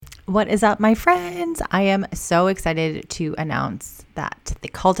What is up, my friends? I am so excited to announce that the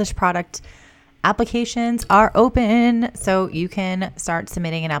Cultish product applications are open. So you can start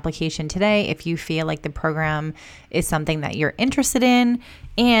submitting an application today if you feel like the program is something that you're interested in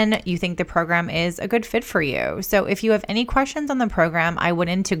and you think the program is a good fit for you. So if you have any questions on the program, I went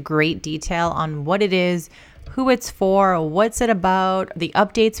into great detail on what it is, who it's for, what's it about, the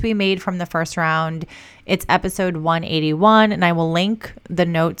updates we made from the first round. It's episode 181, and I will link the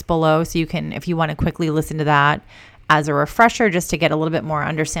notes below so you can, if you want to quickly listen to that as a refresher, just to get a little bit more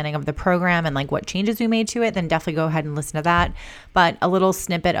understanding of the program and like what changes we made to it, then definitely go ahead and listen to that. But a little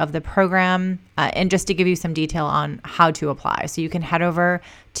snippet of the program and just to give you some detail on how to apply. So you can head over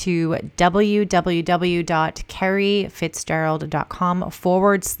to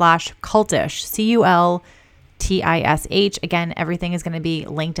www.carriefitzgerald.com/cultish, CULTISH. Again, everything is going to be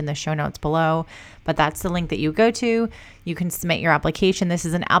linked in the show notes below, but that's the link that you go to. You can submit your application. This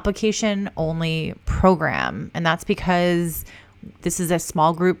is an application only program, and that's because this is a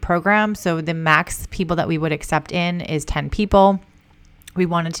small group program. So the max people that we would accept in is 10 people. We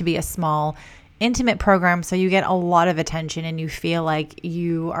want it to be a small, intimate program so you get a lot of attention and you feel like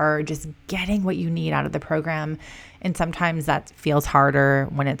you are just getting what you need out of the program. And sometimes that feels harder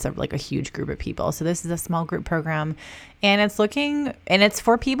when it's like a huge group of people. So this is a small group program, and it's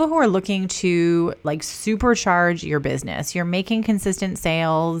for people who are looking to like supercharge your business. You're making consistent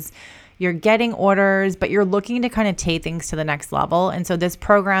sales, you're getting orders, but you're looking to kind of take things to the next level. And so this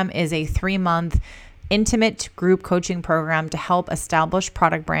program is a 3-month intimate group coaching program to help established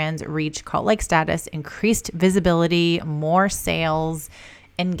product brands reach cult-like status, increased visibility, more sales,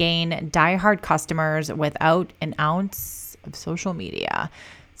 and gain diehard customers without an ounce of social media.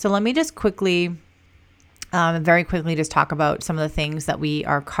 So let me just very quickly just talk about some of the things that we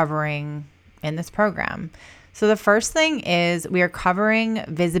are covering in this program. So the first thing is we are covering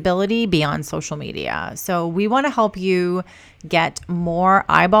visibility beyond social media. So we want to help you get more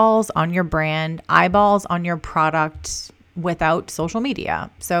eyeballs on your brand, eyeballs on your product without social media.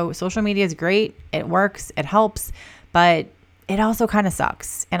 So social media is great. It works. It helps, but it also kind of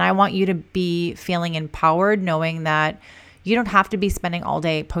sucks. And I want you to be feeling empowered, knowing that you don't have to be spending all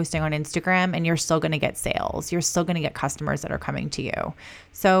day posting on Instagram and you're still going to get sales. You're still going to get customers that are coming to you.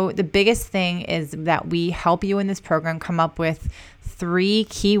 So the biggest thing is that we help you in this program come up with 3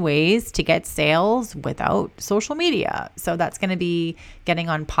 key ways to get sales without social media. So that's going to be getting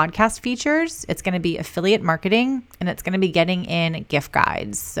on podcast features. It's going to be affiliate marketing, and it's going to be getting in gift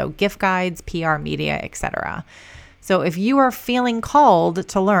guides. So gift guides, PR, media, etc. So if you are feeling called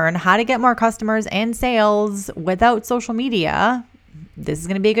to learn how to get more customers and sales without social media, this is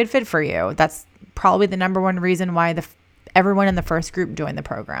going to be a good fit for you. That's probably the number one reason why everyone in the first group joined the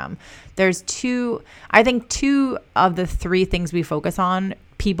program. There's 2 of the 3 things we focus on,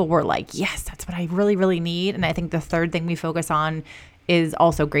 people were like, yes, that's what I really, really need. And I think the third thing we focus on is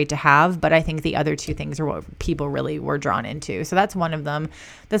also great to have, but I think the other 2 things are what people really were drawn into. So that's one of them.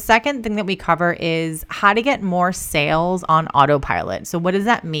 The second thing that we cover is how to get more sales on autopilot. So what does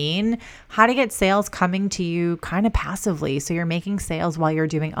that mean? How to get sales coming to you kind of passively. So you're making sales while you're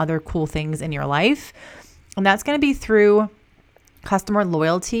doing other cool things in your life. And that's going to be through customer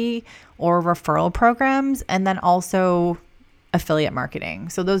loyalty or referral programs, and then also affiliate marketing.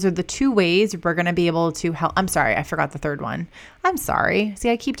 So those are the 2 ways we're going to be able to help. I'm sorry, I forgot the third one. I'm sorry. See,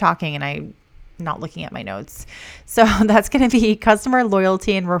 I keep talking and I'm not looking at my notes. So that's going to be customer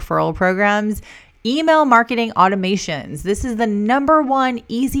loyalty and referral programs, email marketing automations. This is the number one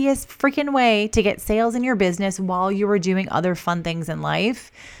easiest freaking way to get sales in your business while you are doing other fun things in life.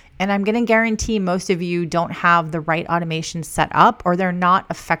 And I'm going to guarantee most of you don't have the right automation set up, or they're not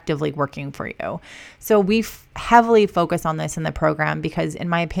effectively working for you. So we heavily focus on this in the program because, in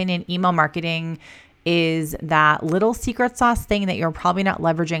my opinion, email marketing is that little secret sauce thing that you're probably not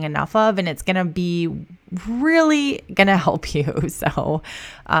leveraging enough of, and it's going to be really going to help you. So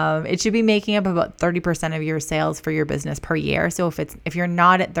it should be making up about 30% of your sales for your business per year. So if you're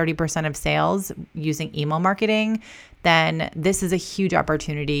not at 30% of sales using email marketing, then this is a huge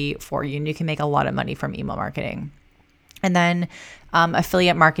opportunity for you, and you can make a lot of money from email marketing. And then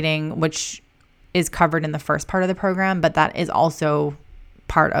affiliate marketing, which is covered in the first part of the program, but that is also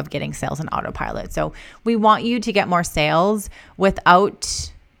part of getting sales on autopilot. So we want you to get more sales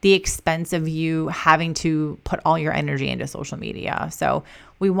without the expense of you having to put all your energy into social media. So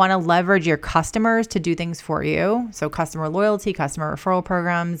we want to leverage your customers to do things for you. So customer loyalty, customer referral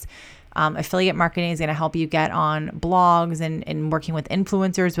programs, affiliate marketing is going to help you get on blogs and working with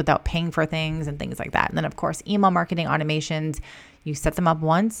influencers without paying for things and things like that. And then of course, email marketing automations, you set them up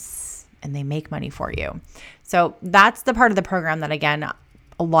once and they make money for you. So that's the part of the program that, again,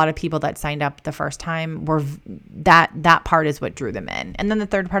 a lot of people that signed up the first time were that part is what drew them in. And then the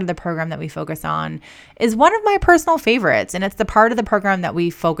third part of the program that we focus on is one of my personal favorites. And it's the part of the program that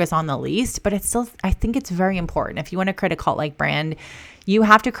we focus on the least, but it's still, I think it's very important. If you want to create a cult-like brand, you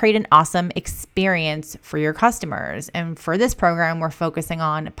have to create an awesome experience for your customers. And for this program, we're focusing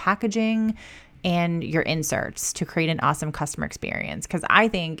on packaging and your inserts to create an awesome customer experience. Because I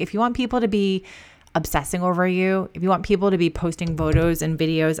think if you want people to be obsessing over you, if you want people to be posting photos and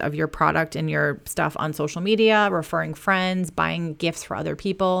videos of your product and your stuff on social media, referring friends, buying gifts for other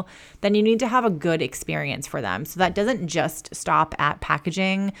people, then you need to have a good experience for them. So that doesn't just stop at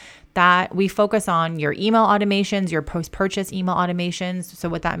packaging. That we focus on your email automations, your post-purchase email automations. So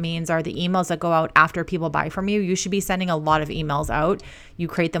what that means are the emails that go out after people buy from you. You should be sending a lot of emails out. You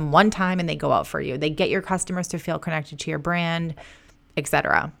create them one time and they go out for you. They get your customers to feel connected to your brand,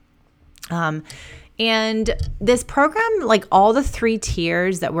 etc. And this program, like all the 3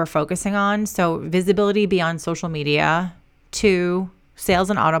 tiers that we're focusing on, so visibility beyond social media, 2, sales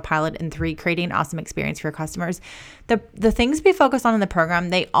and autopilot, and 3, creating an awesome experience for your customers. The things we focus on in the program,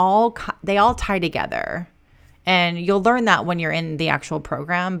 they all tie together. And you'll learn that when you're in the actual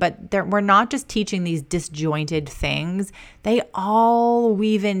program, but we're not just teaching these disjointed things. They all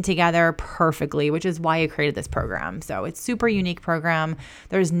weave in together perfectly, which is why I created this program. So it's super unique program.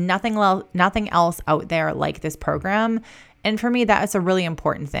 There's nothing else out there like this program. And for me, that is a really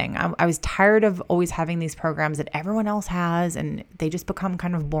important thing. I was tired of always having these programs that everyone else has, and they just become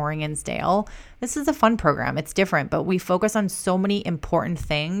kind of boring and stale. This is a fun program. It's different, but we focus on so many important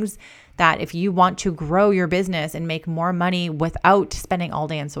things that if you want to grow your business and make more money without spending all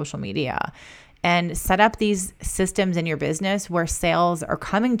day on social media, and set up these systems in your business where sales are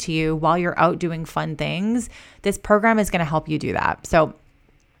coming to you while you're out doing fun things, this program is going to help you do that. So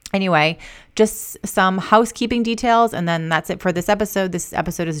anyway, just some housekeeping details, and then that's it for this episode. This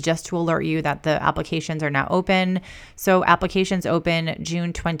episode is just to alert you that the applications are now open. So applications open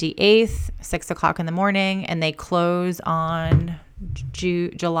June 28th, 6 o'clock in the morning, and they close on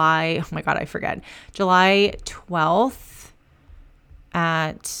July 12th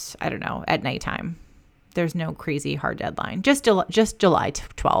at nighttime. There's no crazy hard deadline, just July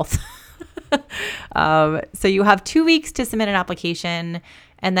 12th. So you have 2 weeks to submit an application.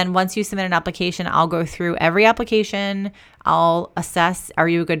 And then once you submit an application, I'll go through every application. I'll assess, are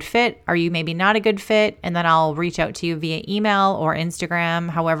you a good fit? Are you maybe not a good fit? And then I'll reach out to you via email or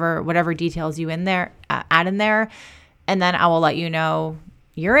Instagram, whatever details you add in there. And then I will let you know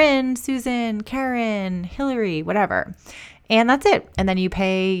you're in, Susan, Karen, Hillary, whatever. And that's it. And then you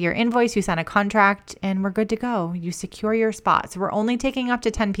pay your invoice, you sign a contract, and we're good to go. You secure your spot. So we're only taking up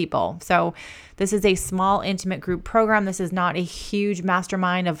to 10 people. So this is a small, intimate group program. This is not a huge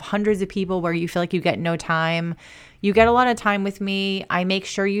mastermind of hundreds of people where you feel like you get no time. You get a lot of time with me. I make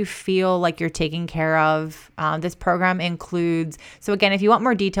sure you feel like you're taken care of. This program includes, so again, if you want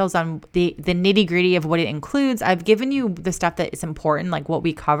more details on the nitty gritty of what it includes, I've given you the stuff that is important, like what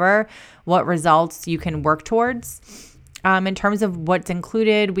we cover, what results you can work towards. In terms of what's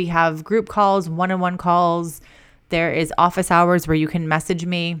included, we have group calls, one-on-one calls. There is office hours where you can message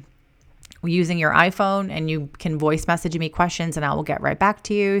me using your iPhone, and you can voice message me questions and I will get right back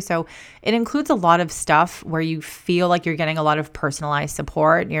to you. So it includes a lot of stuff where you feel like you're getting a lot of personalized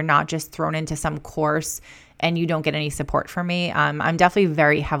support. You're not just thrown into some course and you don't get any support from me. I'm definitely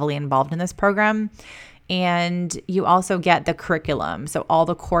very heavily involved in this program. And you also get the curriculum. So all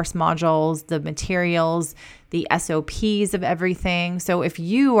the course modules, the materials, the SOPs of everything. So if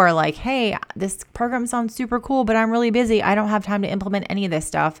you are like, hey, this program sounds super cool, but I'm really busy, I don't have time to implement any of this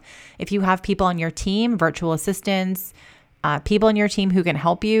stuff. If you have people on your team, virtual assistants, people in your team who can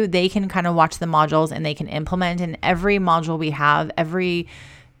help you, they can kind of watch the modules and they can implement. And every module we have, every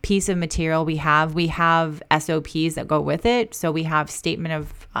piece of material we have SOPs that go with it. So we have statement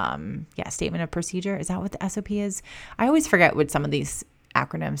of procedure. Is that what the SOP is? I always forget what some of these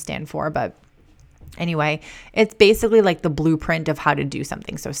acronyms stand for, but anyway, it's basically like the blueprint of how to do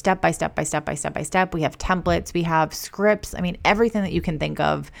something. So step by step. We have templates, we have scripts. I mean, everything that you can think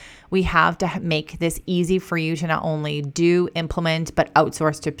of, we have to make this easy for you to not only do, implement, but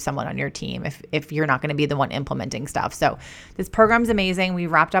outsource to someone on your team if you're not going to be the one implementing stuff. So this program's amazing. We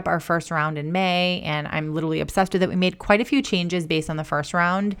wrapped up our first round in May, and I'm literally obsessed with it. We made quite a few changes based on the first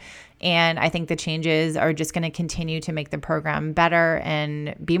round. And I think the changes are just going to continue to make the program better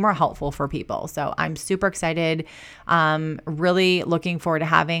and be more helpful for people. So I'm super excited. Really looking forward to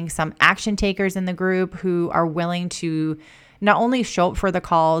having some action takers in the group who are willing to not only show up for the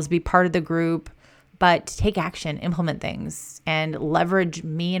calls, be part of the group, but take action, implement things, and leverage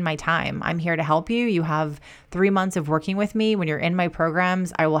me and my time. I'm here to help you. You have 3 months of working with me. When you're in my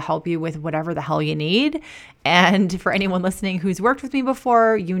programs, I will help you with whatever the hell you need. And for anyone listening who's worked with me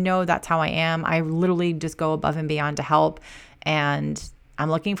before, you know that's how I am. I literally just go above and beyond to help. And I'm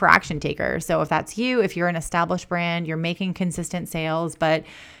looking for action takers. So if that's you, if you're an established brand, you're making consistent sales, but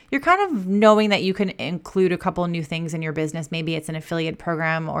you're kind of knowing that you can include a couple new things in your business. Maybe it's an affiliate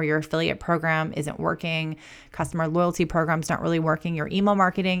program, or your affiliate program isn't working. Customer loyalty program's not really working. Your email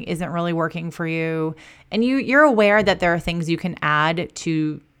marketing isn't really working for you. And you're aware that there are things you can add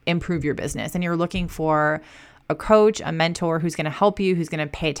to improve your business. And you're looking for a coach, a mentor who's going to help you, who's going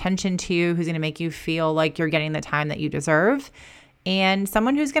to pay attention to you, who's going to make you feel like you're getting the time that you deserve. And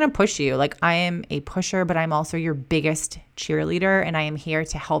someone who's going to push you. Like, I am a pusher, but I'm also your biggest cheerleader, and I am here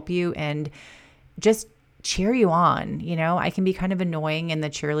to help you and just cheer you on. You know, I can be kind of annoying in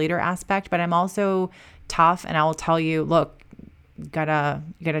the cheerleader aspect, but I'm also tough, and I will tell you, look, you gotta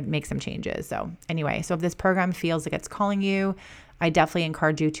make some changes. So anyway, so if this program feels like it's calling you, I definitely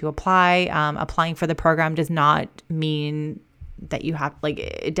encourage you to apply. Applying for the program does not mean that you have, like,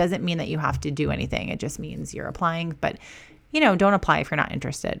 it doesn't mean that you have to do anything. It just means you're applying, but don't apply if you're not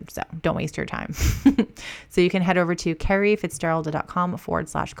interested. So don't waste your time. So you can head over to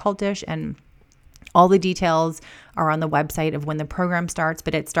carriefitzgerald.com/cultish, and all the details are on the website of when the program starts,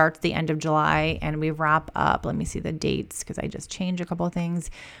 but it starts the end of July and we wrap up. Let me see the dates because I just changed a couple of things.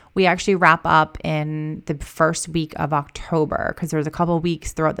 We actually wrap up in the first week of October because there's a couple of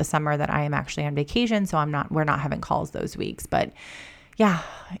weeks throughout the summer that I am actually on vacation. So we're not having calls those weeks, but yeah,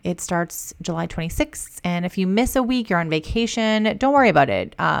 it starts July 26th. And if you miss a week, you're on vacation, don't worry about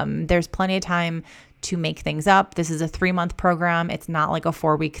it. There's plenty of time to make things up. This is a 3-month program. It's not like a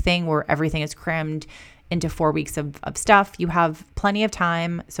 4-week thing where everything is crammed into 4 weeks of stuff. You have plenty of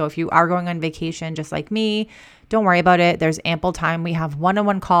time. So if you are going on vacation, just like me, don't worry about it. There's ample time. We have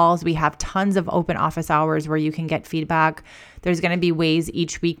one-on-one calls. We have tons of open office hours where you can get feedback. There's going to be ways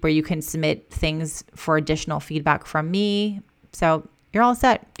each week where you can submit things for additional feedback from me. So you're all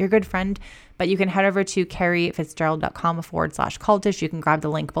set. You're a good friend. But you can head over to carriefitzgerald.com/cultish. You can grab the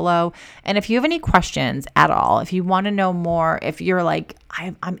link below. And if you have any questions at all, if you want to know more, if you're like,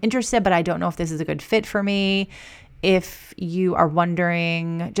 I'm interested, but I don't know if this is a good fit for me, if you are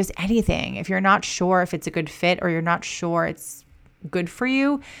wondering just anything, if you're not sure if it's a good fit or you're not sure it's good for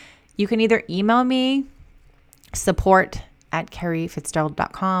you, you can either email me,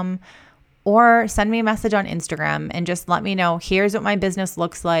 support@carriefitzgerald.com, or send me a message on Instagram and just let me know, here's what my business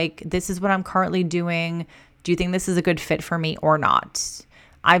looks like. This is what I'm currently doing. Do you think this is a good fit for me or not?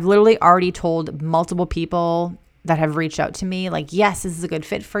 I've literally already told multiple people that have reached out to me, like, yes, this is a good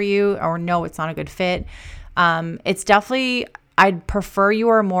fit for you, or no, it's not a good fit. It's definitely, I'd prefer you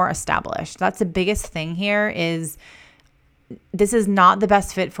are more established. That's the biggest thing here is this is not the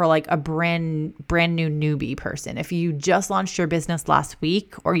best fit for like a brand new newbie person. If you just launched your business last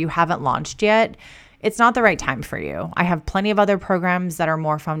week or you haven't launched yet, it's not the right time for you. I have plenty of other programs that are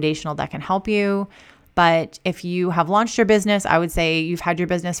more foundational that can help you. But if you have launched your business, I would say you've had your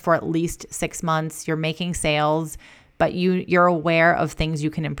business for at least 6 months, you're making sales, but you're aware of things you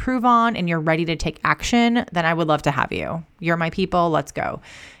can improve on and you're ready to take action, then I would love to have you. You're my people. Let's go.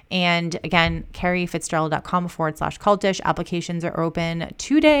 And again, carriefitzgerald.com/cultish. Applications are open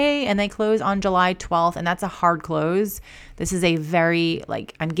today and they close on July 12th. And that's a hard close. This is a very,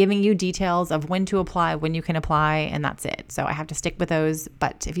 I'm giving you details of when to apply, when you can apply, and that's it. So I have to stick with those.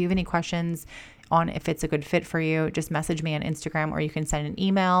 But if you have any questions on if it's a good fit for you, just message me on Instagram or you can send an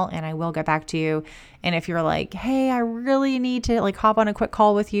email and I will get back to you. And if you're like, hey, I really need to hop on a quick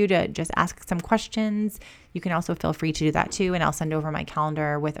call with you to just ask some questions, you can also feel free to do that too. And I'll send over my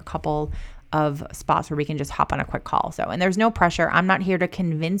calendar with a couple of spots where we can just hop on a quick call. So, and there's no pressure. I'm not here to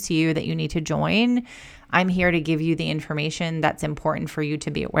convince you that you need to join. I'm here to give you the information that's important for you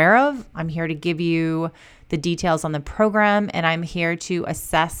to be aware of. I'm here to give you the details on the program, and I'm here to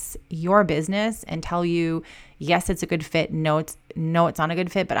assess your business and tell you, yes, it's a good fit. No, it's not a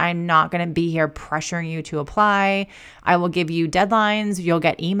good fit, but I'm not going to be here pressuring you to apply. I will give you deadlines. You'll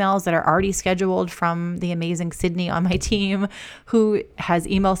get emails that are already scheduled from the amazing Sydney on my team, who has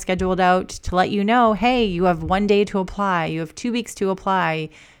emails scheduled out to let you know, hey, you have 1 day to apply. You have 2 weeks to apply.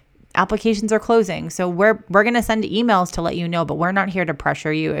 Applications are closing. So we're going to send emails to let you know, but we're not here to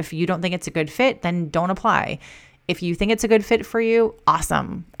pressure you. If you don't think it's a good fit, then don't apply. If you think it's a good fit for you,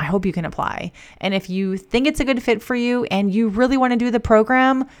 awesome. I hope you can apply. And if you think it's a good fit for you and you really want to do the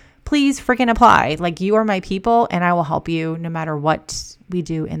program, please freaking apply. You are my people and I will help you no matter what we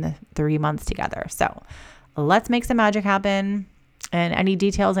do in the 3 months together. So let's make some magic happen. And any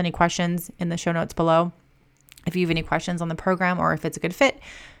details, any questions in the show notes below. If you have any questions on the program or if it's a good fit,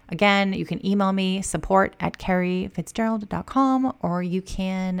 again, you can email me support@kerryfitzgerald.com, or you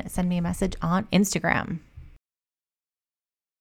can send me a message on Instagram.